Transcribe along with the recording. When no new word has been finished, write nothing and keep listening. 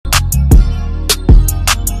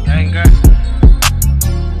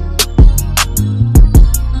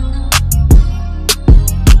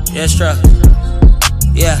That's true.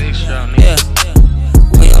 Yeah, yeah.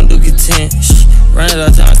 We don't do content. Run it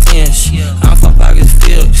up times 10. I don't fuck pockets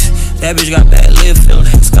filled. That bitch got bad lip filled.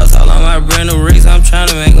 Scouts all on my brand new rigs. I'm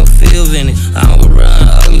tryna make them feel vintage. I don't run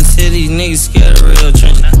ugly city. These niggas scared of real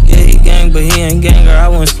trenches. Yeah, he gang, but he ain't ganger. I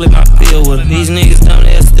wouldn't split my pill with him. These niggas dumb,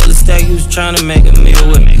 they still a stack. You was tryna make a meal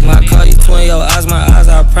with me. When I call you twin, your eyes, my eyes,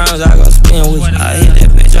 I promise I gon' spin with you. I hit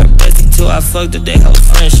that bitch, I bestie too. I fucked her, they whole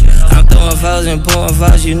friendship. I'm throwing foes and pulling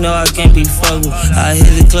foes, you know I can't be fucked with. I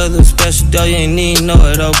hit the club with special dough, you ain't even know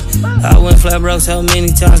it open. I went flat broke so many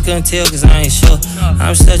times, couldn't tell cause I ain't sure.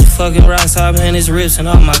 I'm such a fucking rock star, man, it's rips and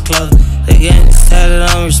all my clothes. They getting excited,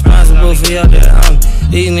 I'm responsible for your dead homie.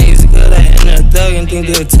 These niggas are good at hitting a thug and think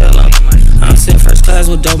they'll tell on me. I'm sitting first class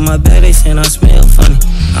with dope in my bag, they saying I smell funny.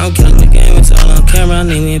 I'm killing the game, it's all on camera, I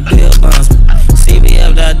need me a bill bonds.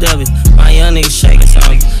 CBF.W, my young niggas shaking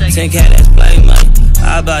something. 10K, that's play money.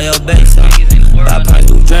 I buy your base something. Buy punch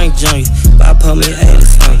who drink junkies. Buy put me 80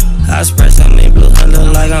 something. I spread something in blue under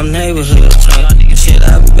like I'm neighborhood chunk. Shit,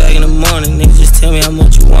 I'll be back in the morning. Niggas just tell me how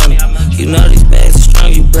much you want it. You know these bags are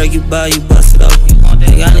strong. You break, you buy, you bust it open.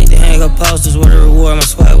 Think I need to hang up posters with a reward. My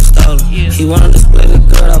swag was stolen. He wanted to split the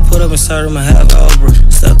girl. I put up inside him and have a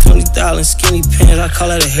Oprah. Stuck 20,000 skinny pins. I call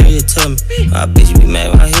that a Harriet to me. My bitch be mad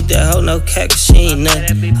when I hit that hoe. No cat, cause she ain't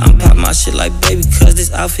nothing. I'm pop my shit like baby, cause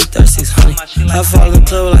this outfit 3600. I fall in the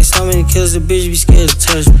club like so many kills. The bitch be scared to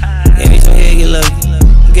touch me. Give me some head, get lucky.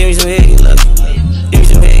 Give me some head, get lucky. Give me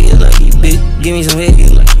some head, get lucky, bitch. Give me some head,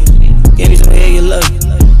 get lucky. Give me some head, get lucky.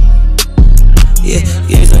 Yeah,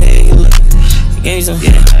 give me some head, get lucky. Give me some,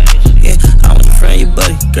 yeah. I want your friend, your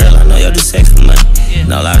buddy. Girl, I know y'all do sex for money.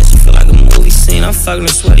 No lie, she feel like a movie scene. I'm fucking her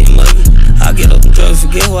sweaty and muggy. I get up and drugs,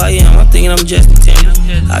 forget who I am. I'm thinking I'm just contending.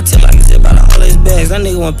 I tell like I said about all his bags. That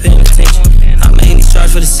nigga wasn't paying attention. I'm making these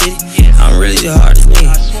charts for the city. I'm really the hardest nigga.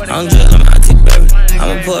 I'm drilling my teeth, baby.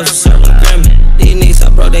 I'ma pull up some syrup and Grammy. These niggas so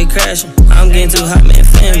broke, they crashing. I'm getting too hot, man,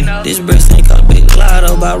 family. This brick ain't called Big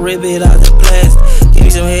Lotto, about rip it out the plastic. Give me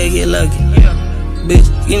some head, get lucky. Bitch,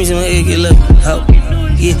 give me some head, get lucky. Oh,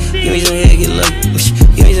 yeah, give me some head, get lucky.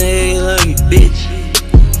 Give me some head, get lucky, bitch.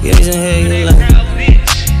 Give me some head, get lucky.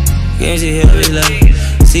 Give me some head, get lucky.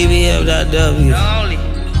 CBF.W.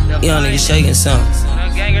 Young nigga shaking something.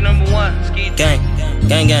 Ganger #1, Gang.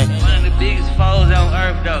 One of the biggest foes on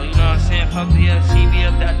earth, though. You know what I'm saying? Fuck the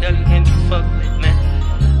CBF.W, can't do fuck.